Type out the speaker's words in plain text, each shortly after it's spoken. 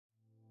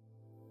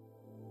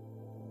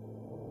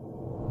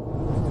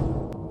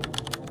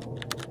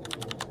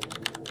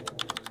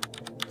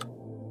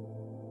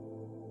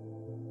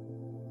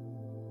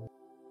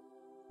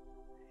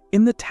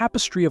In the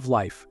tapestry of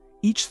life,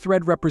 each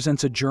thread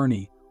represents a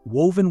journey,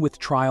 woven with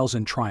trials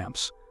and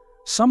triumphs.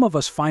 Some of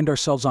us find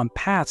ourselves on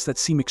paths that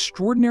seem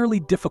extraordinarily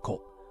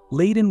difficult,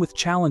 laden with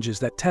challenges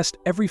that test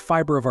every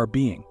fiber of our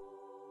being.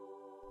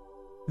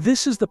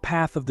 This is the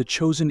path of the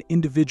chosen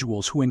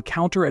individuals who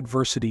encounter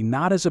adversity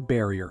not as a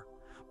barrier,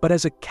 but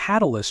as a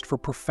catalyst for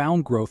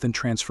profound growth and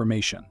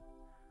transformation.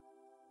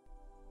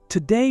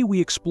 Today we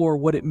explore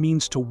what it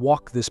means to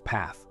walk this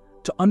path,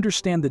 to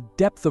understand the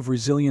depth of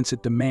resilience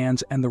it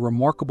demands and the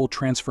remarkable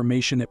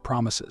transformation it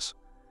promises.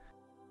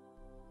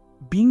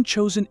 Being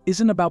chosen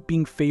isn't about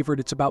being favored,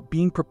 it's about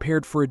being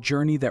prepared for a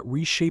journey that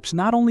reshapes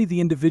not only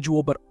the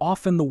individual but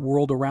often the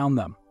world around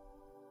them.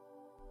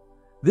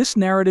 This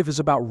narrative is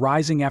about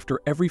rising after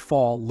every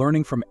fall,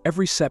 learning from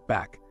every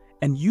setback,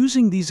 and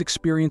using these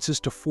experiences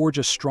to forge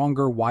a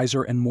stronger,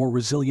 wiser, and more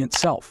resilient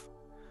self.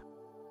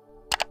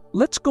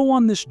 Let's go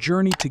on this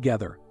journey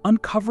together,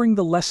 uncovering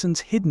the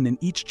lessons hidden in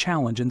each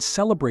challenge and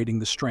celebrating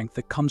the strength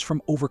that comes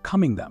from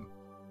overcoming them.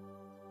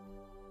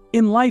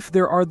 In life,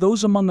 there are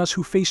those among us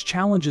who face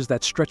challenges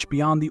that stretch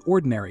beyond the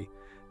ordinary.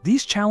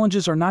 These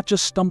challenges are not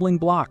just stumbling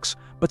blocks,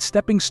 but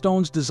stepping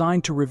stones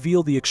designed to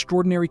reveal the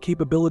extraordinary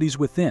capabilities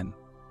within.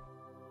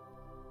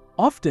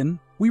 Often,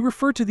 we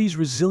refer to these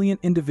resilient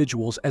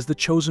individuals as the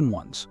chosen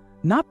ones,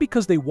 not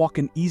because they walk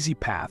an easy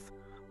path,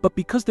 but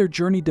because their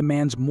journey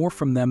demands more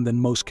from them than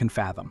most can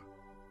fathom.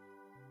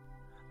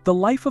 The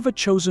life of a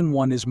chosen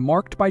one is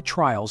marked by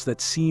trials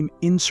that seem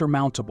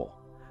insurmountable.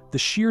 The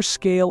sheer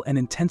scale and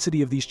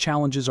intensity of these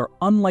challenges are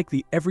unlike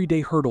the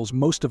everyday hurdles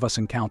most of us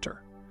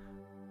encounter.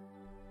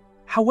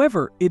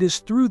 However, it is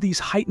through these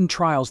heightened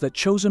trials that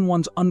chosen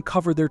ones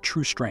uncover their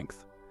true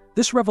strength.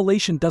 This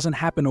revelation doesn't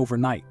happen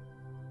overnight.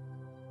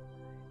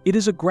 It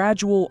is a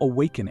gradual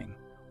awakening,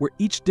 where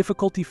each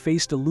difficulty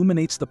faced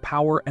illuminates the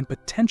power and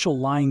potential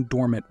lying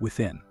dormant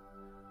within.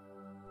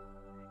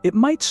 It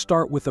might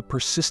start with a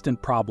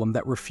persistent problem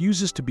that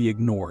refuses to be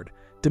ignored,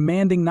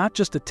 demanding not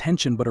just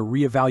attention but a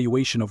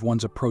reevaluation of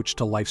one's approach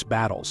to life's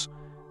battles.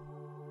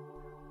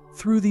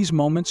 Through these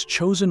moments,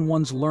 chosen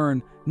ones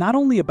learn not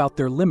only about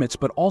their limits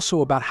but also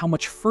about how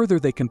much further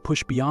they can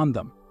push beyond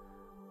them.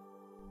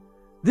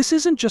 This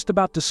isn't just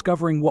about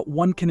discovering what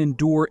one can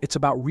endure, it's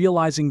about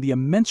realizing the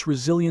immense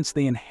resilience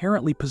they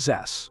inherently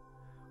possess.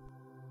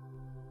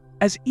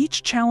 As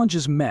each challenge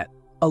is met,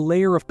 a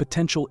layer of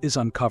potential is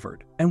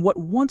uncovered, and what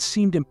once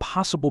seemed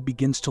impossible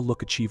begins to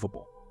look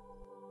achievable.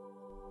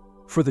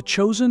 For the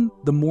chosen,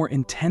 the more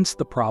intense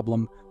the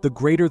problem, the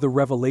greater the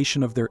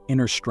revelation of their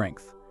inner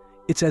strength.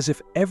 It's as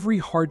if every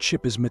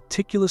hardship is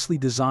meticulously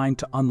designed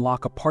to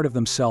unlock a part of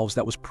themselves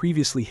that was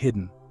previously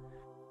hidden.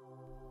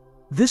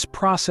 This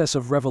process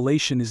of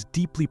revelation is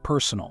deeply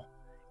personal.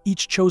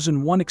 Each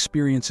chosen one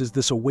experiences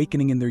this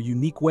awakening in their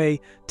unique way,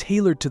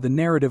 tailored to the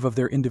narrative of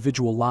their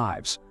individual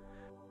lives.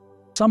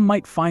 Some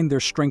might find their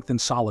strength in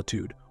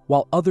solitude,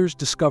 while others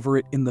discover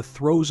it in the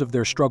throes of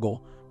their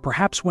struggle,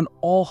 perhaps when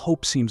all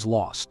hope seems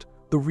lost.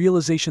 The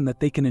realization that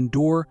they can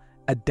endure,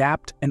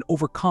 adapt, and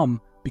overcome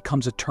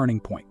becomes a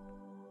turning point.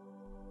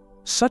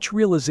 Such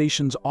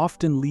realizations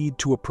often lead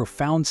to a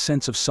profound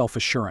sense of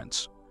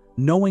self-assurance.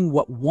 Knowing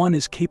what one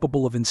is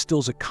capable of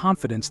instills a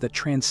confidence that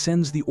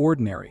transcends the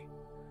ordinary.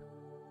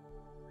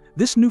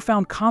 This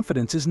newfound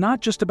confidence is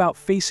not just about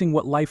facing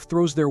what life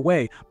throws their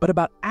way, but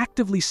about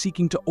actively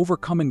seeking to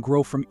overcome and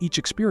grow from each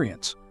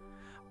experience.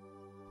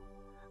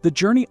 The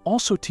journey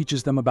also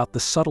teaches them about the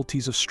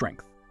subtleties of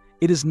strength.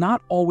 It is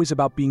not always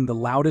about being the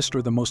loudest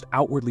or the most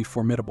outwardly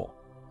formidable.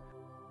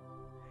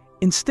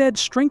 Instead,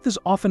 strength is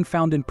often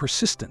found in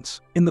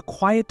persistence, in the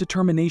quiet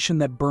determination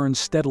that burns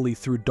steadily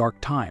through dark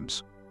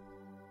times.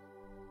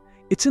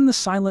 It's in the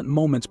silent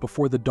moments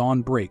before the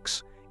dawn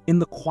breaks, in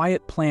the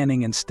quiet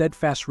planning and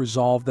steadfast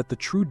resolve that the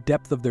true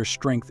depth of their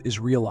strength is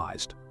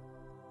realized.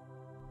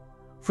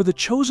 For the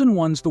chosen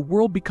ones, the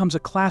world becomes a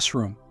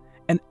classroom,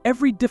 and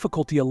every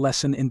difficulty a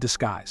lesson in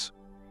disguise.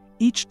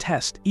 Each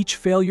test, each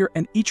failure,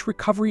 and each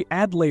recovery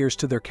add layers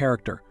to their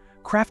character,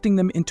 crafting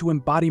them into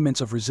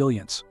embodiments of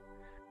resilience.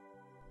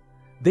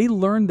 They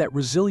learn that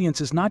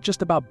resilience is not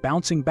just about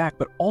bouncing back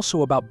but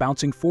also about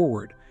bouncing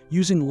forward,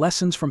 using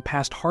lessons from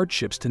past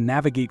hardships to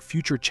navigate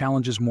future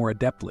challenges more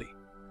adeptly.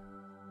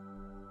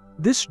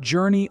 This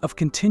journey of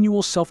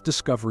continual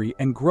self-discovery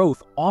and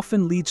growth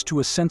often leads to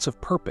a sense of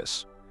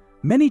purpose.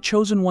 Many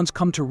chosen ones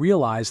come to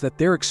realize that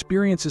their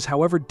experiences,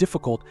 however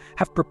difficult,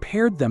 have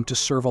prepared them to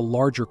serve a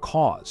larger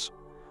cause.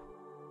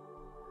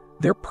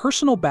 Their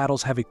personal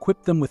battles have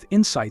equipped them with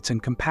insights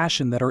and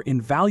compassion that are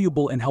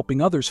invaluable in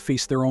helping others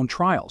face their own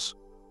trials.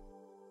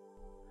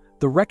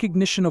 The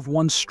recognition of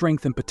one's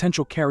strength and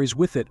potential carries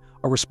with it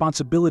a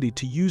responsibility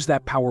to use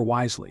that power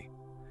wisely.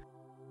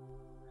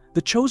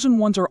 The chosen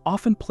ones are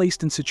often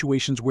placed in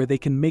situations where they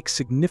can make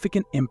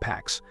significant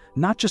impacts,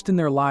 not just in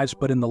their lives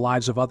but in the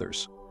lives of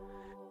others.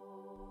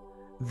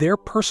 Their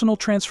personal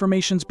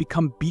transformations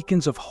become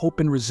beacons of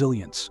hope and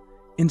resilience,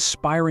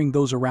 inspiring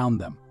those around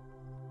them.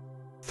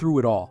 Through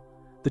it all,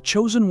 the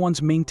chosen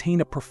ones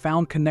maintain a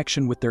profound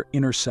connection with their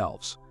inner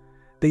selves.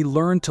 they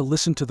learn to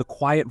listen to the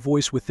quiet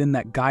voice within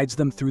that guides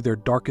them through their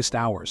darkest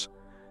hours.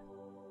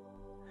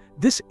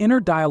 This inner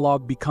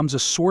dialogue becomes a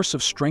source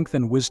of strength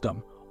and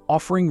wisdom,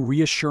 offering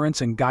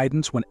reassurance and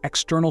guidance when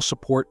external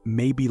support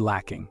may be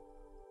lacking.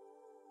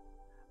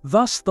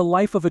 Thus, the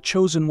life of a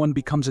chosen one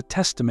becomes a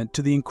testament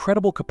to the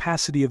incredible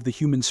capacity of the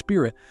human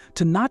spirit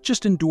to not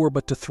just endure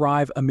but to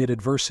thrive amid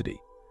adversity.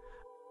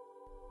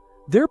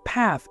 Their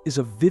path is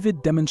a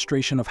vivid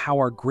demonstration of how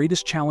our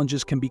greatest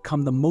challenges can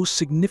become the most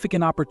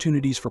significant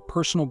opportunities for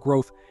personal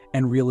growth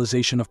and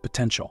realization of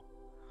potential.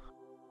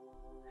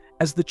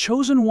 As the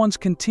chosen ones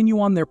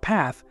continue on their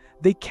path,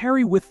 they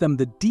carry with them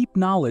the deep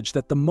knowledge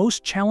that the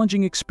most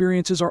challenging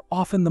experiences are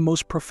often the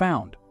most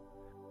profound.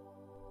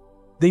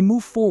 They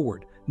move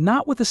forward,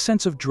 not with a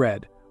sense of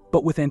dread,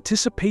 but with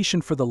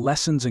anticipation for the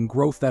lessons and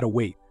growth that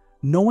await,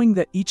 knowing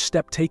that each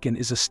step taken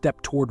is a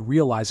step toward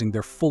realizing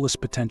their fullest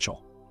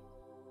potential.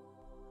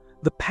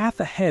 The path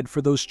ahead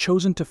for those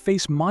chosen to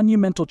face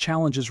monumental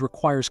challenges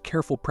requires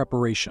careful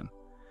preparation.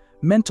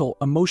 Mental,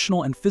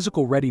 emotional, and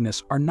physical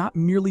readiness are not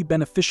merely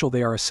beneficial,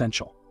 they are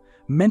essential.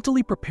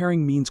 Mentally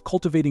preparing means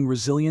cultivating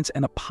resilience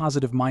and a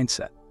positive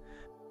mindset.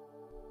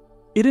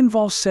 It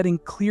involves setting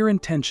clear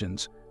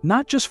intentions,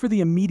 not just for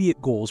the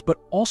immediate goals, but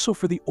also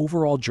for the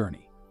overall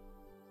journey.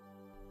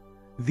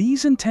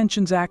 These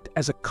intentions act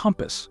as a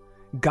compass,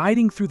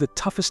 guiding through the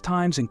toughest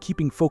times and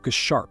keeping focus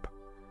sharp.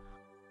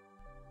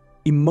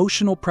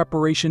 Emotional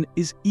preparation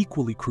is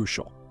equally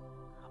crucial.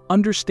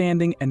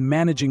 Understanding and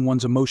managing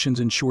one's emotions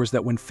ensures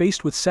that when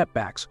faced with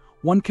setbacks,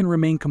 one can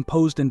remain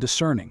composed and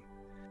discerning.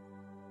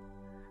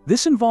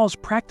 This involves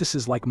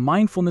practices like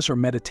mindfulness or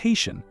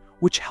meditation,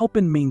 which help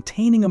in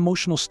maintaining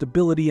emotional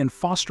stability and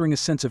fostering a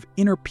sense of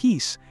inner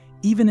peace,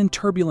 even in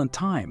turbulent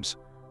times.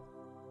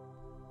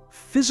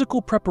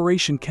 Physical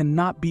preparation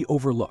cannot be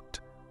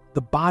overlooked.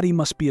 The body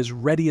must be as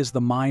ready as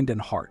the mind and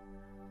heart.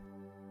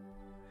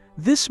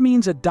 This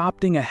means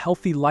adopting a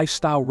healthy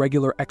lifestyle,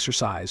 regular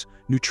exercise,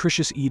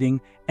 nutritious eating,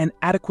 and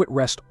adequate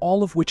rest,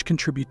 all of which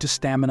contribute to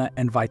stamina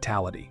and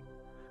vitality.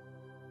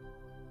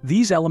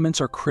 These elements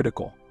are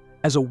critical,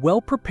 as a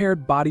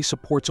well-prepared body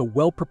supports a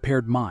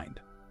well-prepared mind.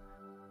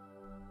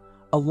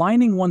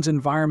 Aligning one's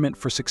environment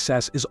for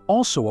success is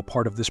also a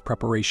part of this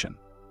preparation.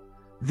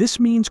 This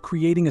means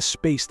creating a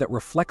space that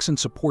reflects and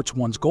supports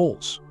one's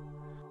goals.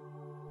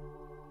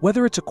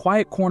 Whether it's a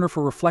quiet corner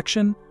for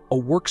reflection, a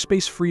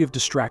workspace free of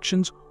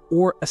distractions,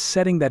 or a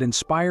setting that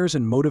inspires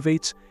and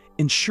motivates,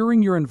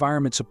 ensuring your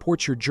environment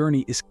supports your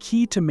journey is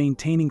key to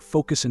maintaining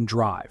focus and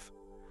drive.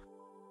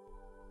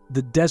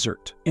 The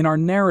desert, in our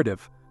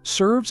narrative,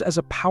 serves as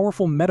a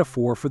powerful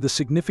metaphor for the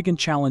significant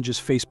challenges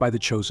faced by the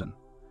chosen.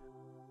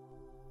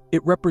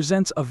 It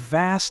represents a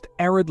vast,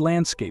 arid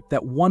landscape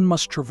that one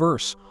must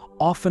traverse,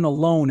 often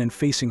alone and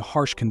facing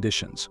harsh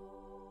conditions.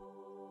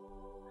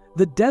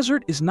 The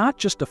desert is not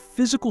just a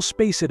physical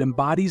space, it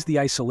embodies the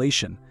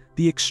isolation,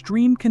 the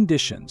extreme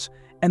conditions,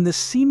 and the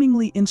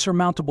seemingly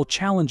insurmountable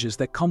challenges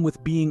that come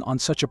with being on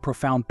such a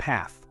profound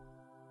path.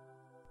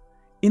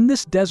 In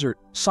this desert,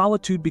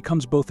 solitude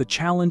becomes both a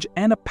challenge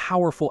and a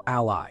powerful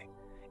ally.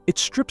 It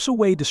strips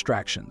away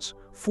distractions,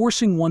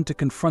 forcing one to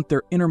confront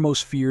their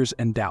innermost fears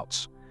and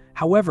doubts.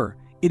 However,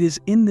 it is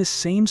in this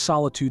same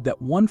solitude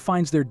that one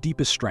finds their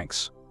deepest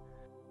strengths.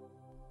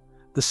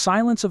 The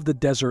silence of the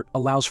desert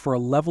allows for a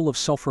level of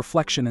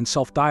self-reflection and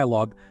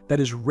self-dialogue that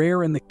is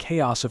rare in the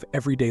chaos of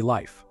everyday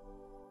life.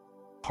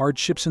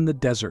 Hardships in the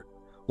desert,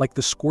 like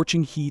the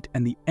scorching heat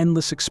and the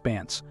endless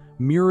expanse,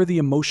 mirror the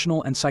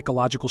emotional and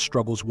psychological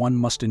struggles one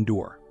must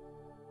endure.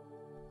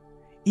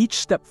 Each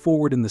step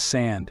forward in the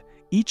sand,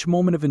 each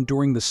moment of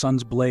enduring the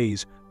sun's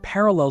blaze,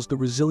 parallels the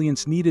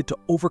resilience needed to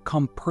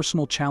overcome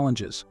personal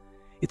challenges.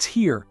 It's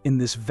here, in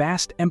this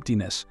vast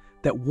emptiness,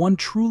 that one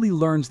truly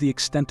learns the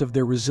extent of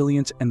their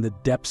resilience and the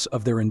depths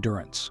of their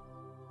endurance.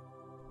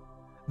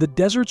 The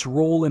desert's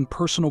role in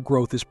personal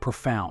growth is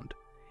profound.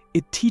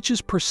 It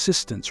teaches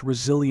persistence,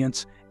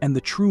 resilience, and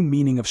the true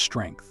meaning of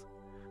strength.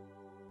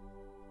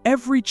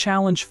 Every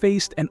challenge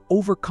faced and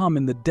overcome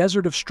in the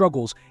desert of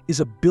struggles is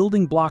a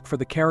building block for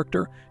the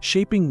character,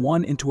 shaping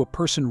one into a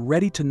person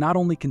ready to not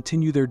only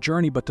continue their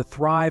journey but to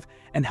thrive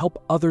and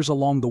help others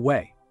along the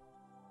way.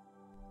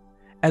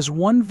 As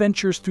one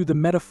ventures through the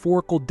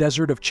metaphorical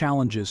desert of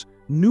challenges,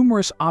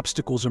 numerous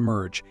obstacles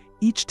emerge,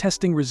 each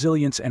testing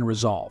resilience and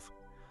resolve.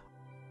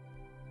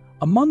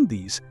 Among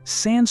these,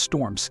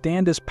 sandstorms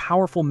stand as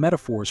powerful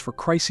metaphors for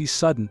crises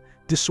sudden,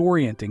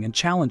 disorienting, and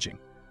challenging.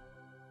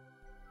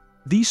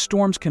 These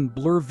storms can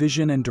blur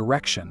vision and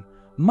direction,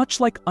 much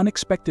like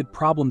unexpected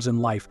problems in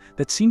life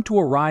that seem to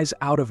arise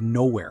out of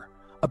nowhere,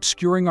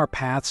 obscuring our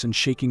paths and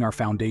shaking our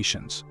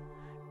foundations.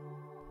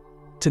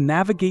 To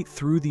navigate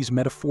through these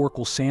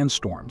metaphorical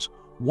sandstorms,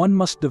 one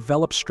must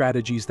develop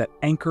strategies that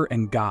anchor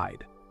and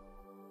guide.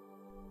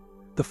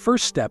 The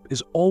first step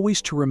is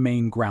always to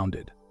remain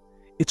grounded.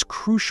 It's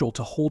crucial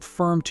to hold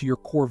firm to your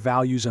core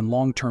values and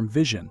long-term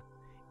vision,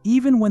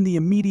 even when the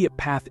immediate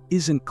path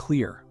isn't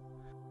clear.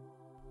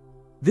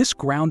 This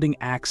grounding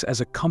acts as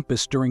a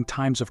compass during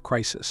times of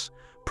crisis,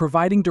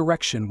 providing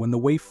direction when the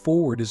way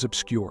forward is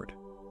obscured.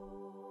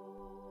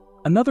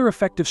 Another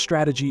effective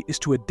strategy is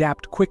to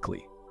adapt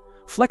quickly.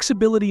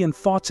 Flexibility in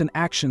thoughts and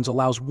actions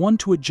allows one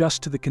to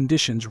adjust to the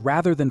conditions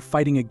rather than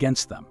fighting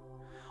against them.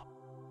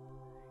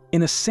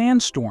 In a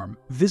sandstorm,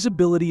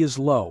 visibility is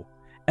low,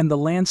 and the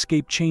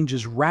landscape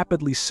changes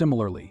rapidly.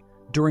 Similarly,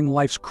 during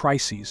life's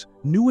crises,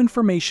 new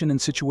information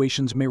and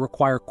situations may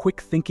require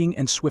quick thinking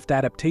and swift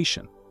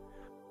adaptation.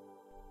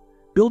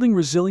 Building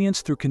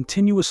resilience through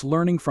continuous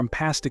learning from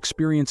past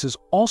experiences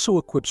also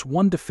equips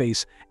one to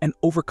face and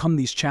overcome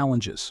these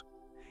challenges.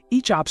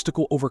 Each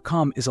obstacle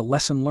overcome is a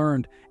lesson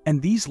learned, and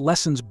these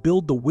lessons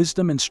build the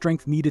wisdom and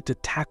strength needed to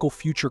tackle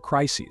future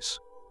crises.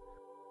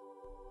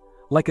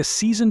 Like a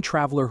seasoned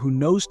traveler who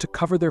knows to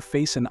cover their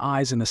face and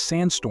eyes in a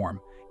sandstorm,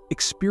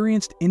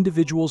 experienced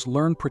individuals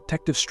learn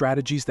protective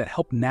strategies that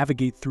help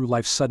navigate through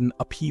life's sudden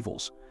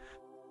upheavals.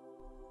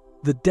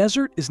 The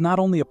desert is not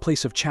only a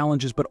place of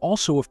challenges but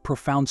also of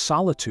profound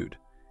solitude.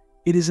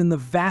 It is in the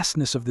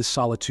vastness of this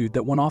solitude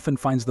that one often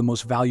finds the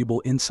most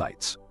valuable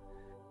insights.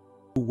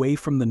 Away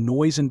from the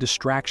noise and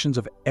distractions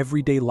of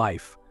everyday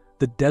life,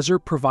 the desert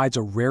provides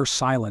a rare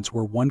silence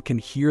where one can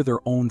hear their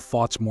own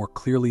thoughts more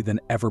clearly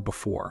than ever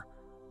before.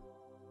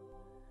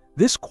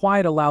 This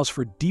quiet allows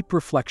for deep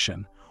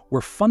reflection,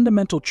 where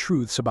fundamental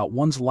truths about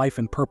one's life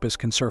and purpose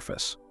can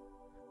surface.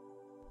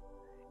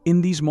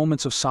 In these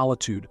moments of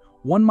solitude,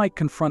 one might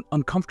confront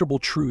uncomfortable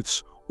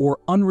truths or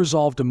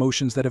unresolved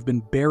emotions that have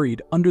been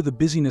buried under the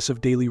busyness of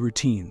daily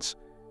routines.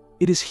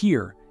 It is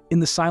here, in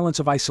the silence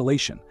of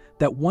isolation,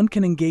 that one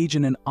can engage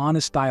in an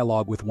honest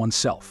dialogue with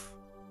oneself.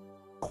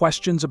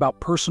 Questions about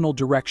personal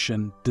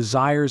direction,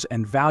 desires,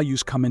 and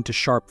values come into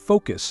sharp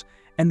focus,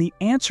 and the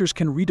answers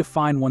can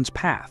redefine one's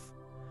path.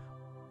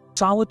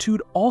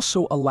 Solitude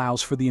also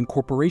allows for the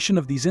incorporation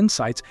of these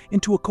insights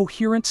into a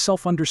coherent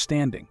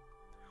self-understanding.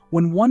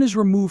 When one is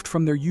removed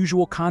from their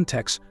usual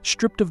context,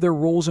 stripped of their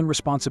roles and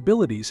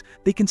responsibilities,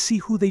 they can see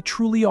who they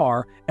truly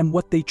are and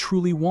what they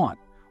truly want.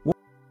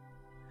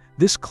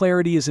 This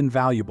clarity is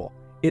invaluable.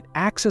 It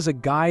acts as a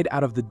guide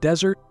out of the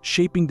desert,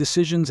 shaping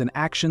decisions and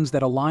actions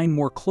that align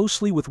more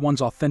closely with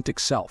one's authentic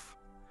self.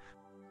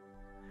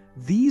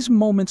 These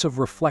moments of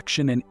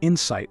reflection and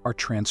insight are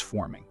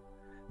transforming.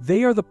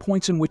 They are the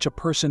points in which a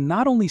person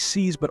not only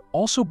sees but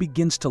also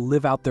begins to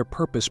live out their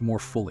purpose more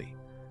fully.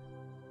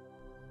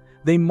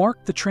 They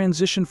mark the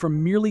transition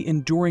from merely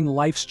enduring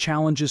life's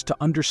challenges to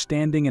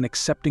understanding and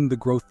accepting the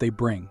growth they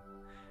bring.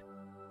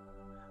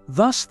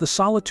 Thus, the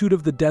solitude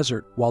of the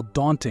desert, while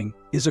daunting,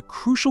 is a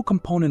crucial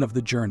component of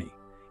the journey.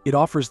 It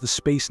offers the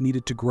space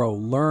needed to grow,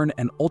 learn,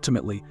 and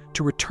ultimately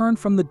to return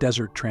from the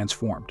desert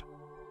transformed.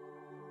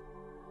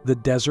 The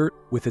desert,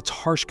 with its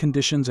harsh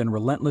conditions and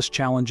relentless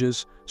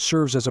challenges,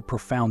 serves as a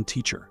profound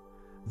teacher.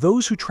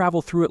 Those who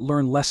travel through it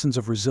learn lessons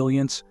of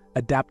resilience,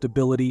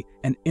 adaptability,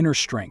 and inner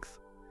strength.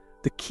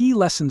 The key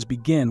lessons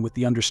begin with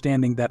the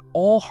understanding that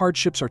all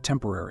hardships are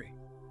temporary.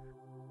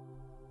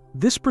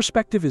 This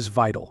perspective is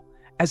vital,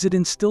 as it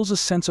instills a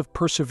sense of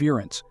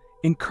perseverance,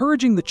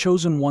 encouraging the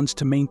chosen ones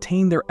to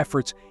maintain their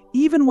efforts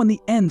even when the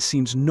end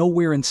seems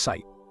nowhere in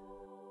sight.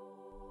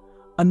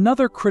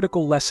 Another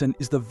critical lesson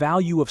is the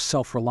value of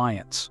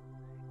self-reliance.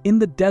 In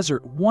the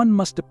desert, one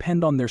must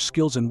depend on their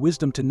skills and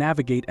wisdom to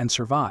navigate and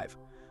survive.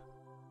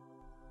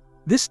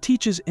 This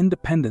teaches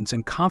independence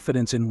and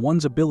confidence in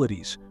one's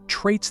abilities,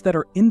 traits that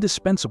are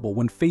indispensable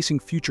when facing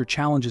future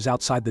challenges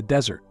outside the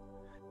desert.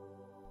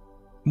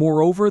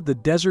 Moreover, the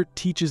desert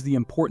teaches the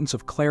importance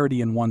of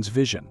clarity in one's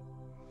vision.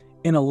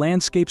 In a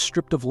landscape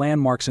stripped of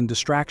landmarks and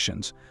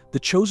distractions, the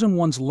chosen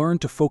ones learn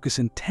to focus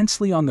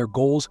intensely on their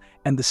goals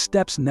and the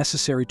steps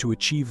necessary to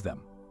achieve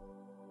them.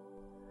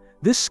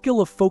 This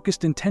skill of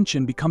focused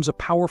intention becomes a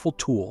powerful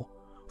tool,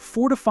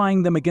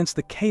 fortifying them against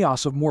the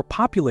chaos of more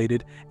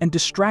populated and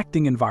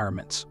distracting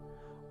environments.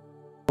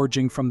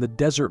 Emerging from the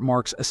desert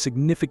marks a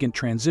significant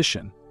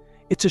transition.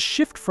 It's a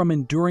shift from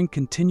enduring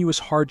continuous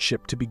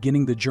hardship to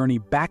beginning the journey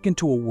back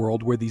into a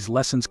world where these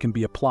lessons can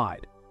be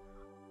applied.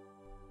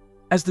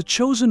 As the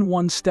chosen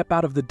ones step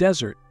out of the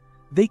desert,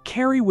 they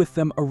carry with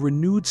them a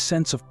renewed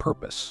sense of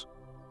purpose.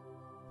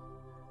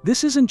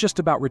 This isn't just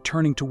about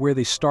returning to where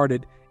they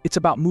started, it's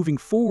about moving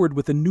forward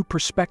with a new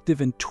perspective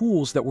and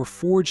tools that were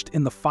forged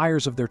in the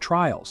fires of their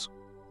trials.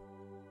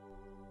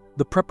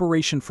 The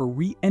preparation for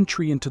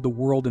re-entry into the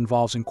world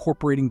involves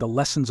incorporating the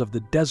lessons of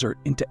the desert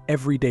into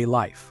everyday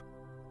life.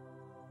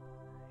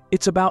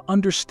 It's about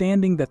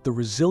understanding that the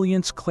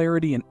resilience,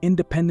 clarity, and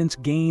independence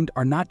gained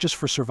are not just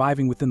for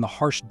surviving within the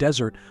harsh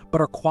desert, but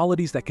are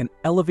qualities that can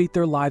elevate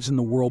their lives in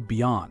the world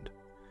beyond.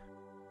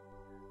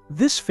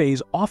 This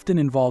phase often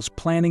involves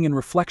planning and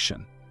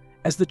reflection,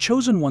 as the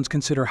chosen ones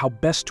consider how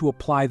best to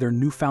apply their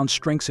newfound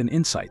strengths and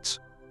insights.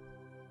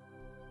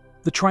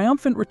 The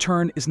triumphant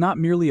return is not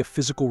merely a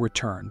physical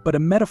return, but a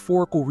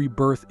metaphorical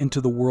rebirth into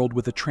the world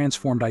with a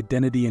transformed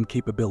identity and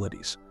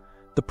capabilities.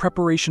 The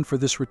preparation for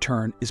this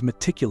return is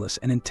meticulous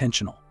and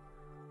intentional.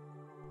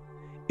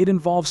 It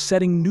involves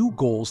setting new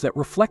goals that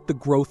reflect the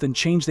growth and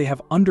change they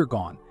have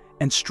undergone,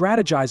 and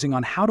strategizing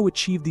on how to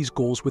achieve these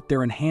goals with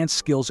their enhanced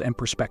skills and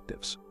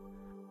perspectives.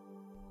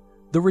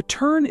 The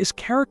return is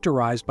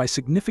characterized by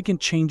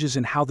significant changes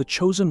in how the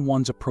chosen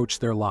ones approach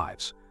their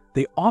lives.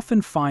 They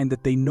often find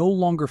that they no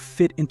longer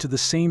fit into the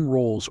same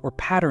roles or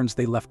patterns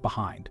they left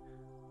behind.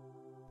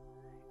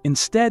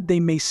 Instead, they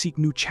may seek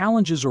new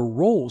challenges or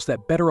roles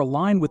that better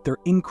align with their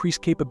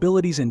increased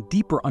capabilities and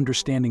deeper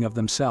understanding of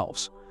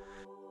themselves.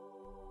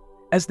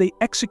 As they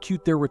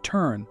execute their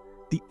return,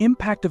 the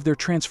impact of their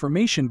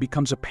transformation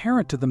becomes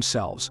apparent to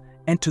themselves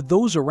and to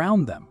those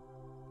around them.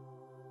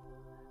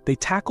 They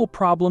tackle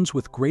problems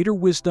with greater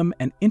wisdom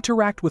and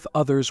interact with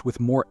others with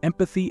more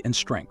empathy and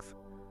strength.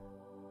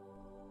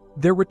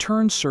 Their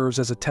return serves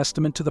as a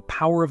testament to the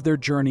power of their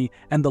journey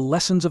and the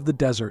lessons of the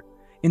desert,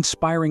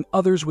 inspiring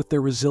others with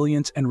their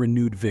resilience and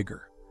renewed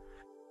vigor.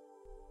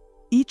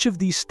 Each of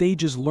these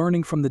stages,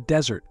 learning from the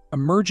desert,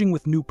 emerging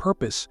with new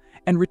purpose,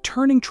 and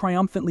returning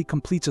triumphantly,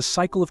 completes a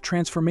cycle of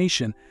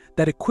transformation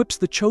that equips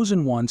the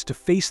chosen ones to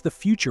face the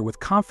future with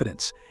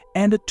confidence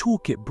and a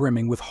toolkit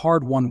brimming with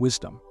hard-won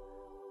wisdom.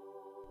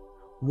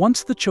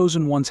 Once the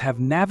chosen ones have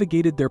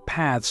navigated their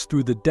paths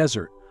through the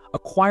desert,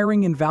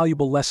 acquiring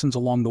invaluable lessons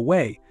along the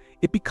way,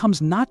 it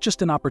becomes not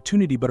just an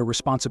opportunity but a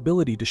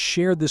responsibility to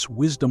share this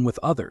wisdom with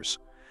others.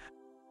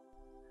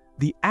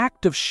 The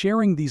act of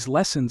sharing these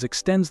lessons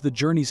extends the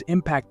journey's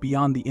impact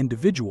beyond the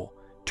individual,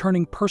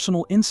 turning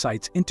personal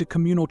insights into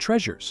communal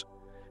treasures.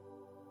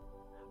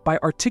 By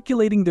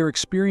articulating their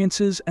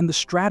experiences and the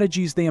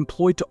strategies they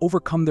employed to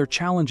overcome their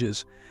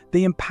challenges,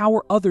 they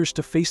empower others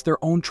to face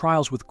their own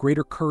trials with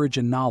greater courage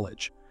and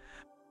knowledge.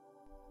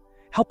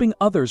 Helping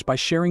others by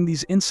sharing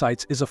these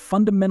insights is a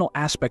fundamental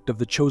aspect of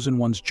the chosen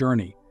one's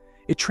journey.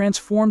 It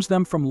transforms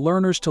them from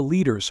learners to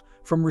leaders,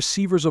 from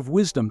receivers of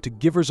wisdom to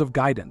givers of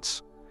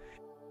guidance.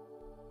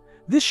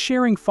 This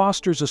sharing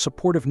fosters a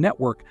supportive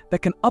network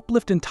that can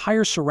uplift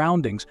entire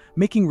surroundings,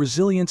 making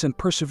resilience and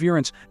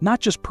perseverance not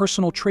just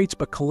personal traits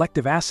but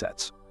collective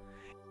assets.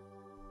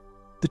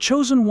 The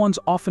chosen ones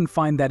often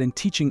find that in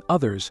teaching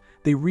others,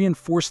 they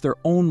reinforce their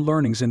own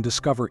learnings and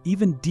discover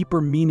even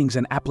deeper meanings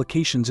and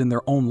applications in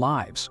their own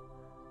lives.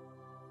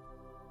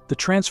 The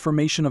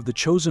transformation of the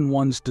chosen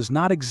ones does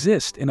not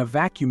exist in a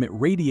vacuum. It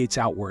radiates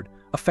outward,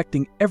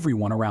 affecting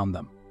everyone around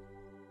them.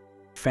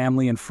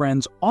 Family and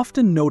friends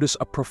often notice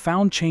a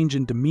profound change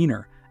in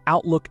demeanor,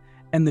 outlook,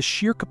 and the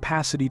sheer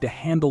capacity to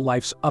handle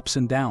life's ups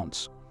and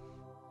downs.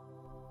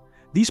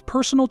 These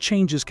personal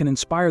changes can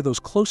inspire those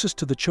closest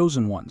to the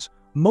chosen ones,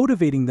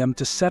 motivating them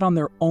to set on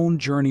their own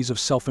journeys of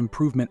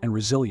self-improvement and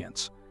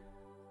resilience.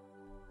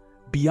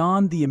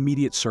 Beyond the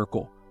immediate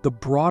circle, the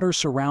broader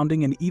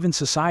surrounding and even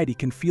society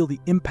can feel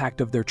the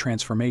impact of their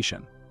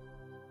transformation.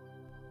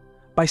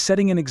 By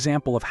setting an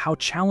example of how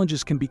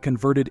challenges can be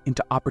converted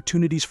into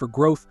opportunities for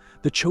growth,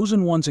 the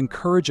chosen ones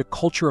encourage a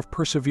culture of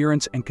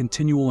perseverance and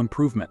continual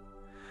improvement.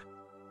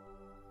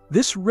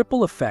 This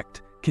ripple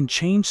effect can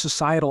change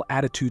societal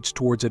attitudes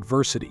towards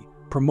adversity,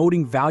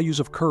 promoting values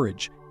of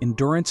courage,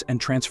 endurance,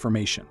 and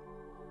transformation.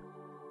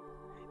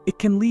 It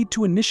can lead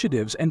to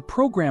initiatives and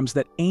programs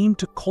that aim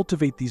to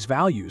cultivate these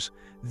values,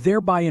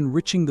 thereby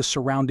enriching the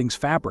surroundings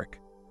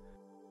fabric.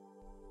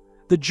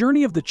 The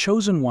journey of the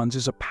chosen ones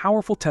is a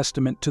powerful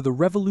testament to the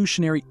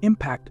revolutionary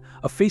impact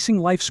of facing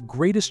life's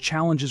greatest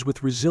challenges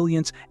with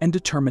resilience and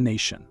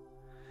determination.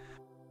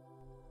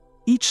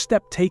 Each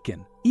step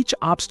taken, each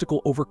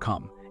obstacle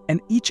overcome, and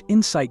each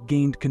insight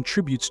gained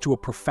contributes to a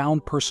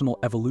profound personal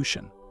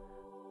evolution.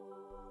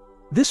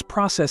 This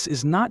process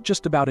is not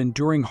just about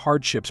enduring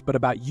hardships but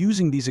about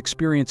using these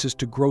experiences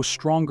to grow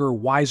stronger,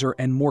 wiser,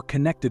 and more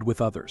connected with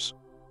others.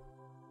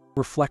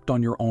 Reflect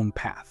on your own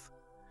path.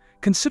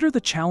 Consider the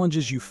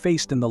challenges you've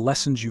faced and the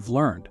lessons you've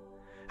learned.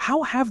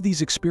 How have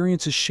these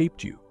experiences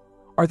shaped you?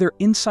 Are there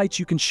insights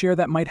you can share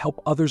that might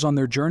help others on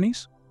their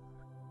journeys?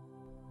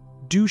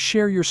 Do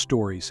share your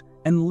stories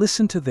and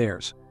listen to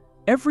theirs.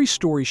 Every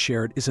story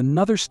shared is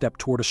another step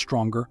toward a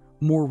stronger,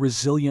 more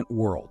resilient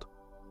world.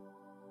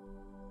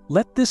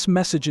 Let this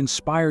message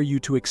inspire you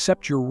to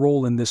accept your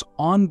role in this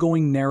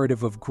ongoing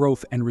narrative of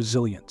growth and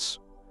resilience.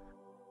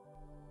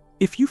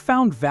 If you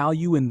found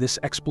value in this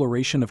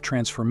exploration of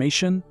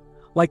transformation,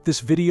 like this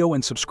video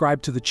and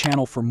subscribe to the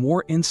channel for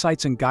more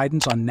insights and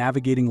guidance on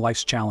navigating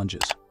life's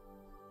challenges.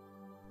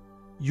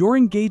 Your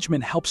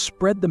engagement helps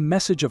spread the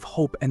message of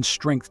hope and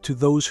strength to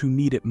those who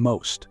need it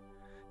most.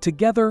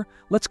 Together,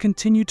 let's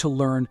continue to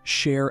learn,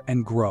 share,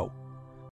 and grow.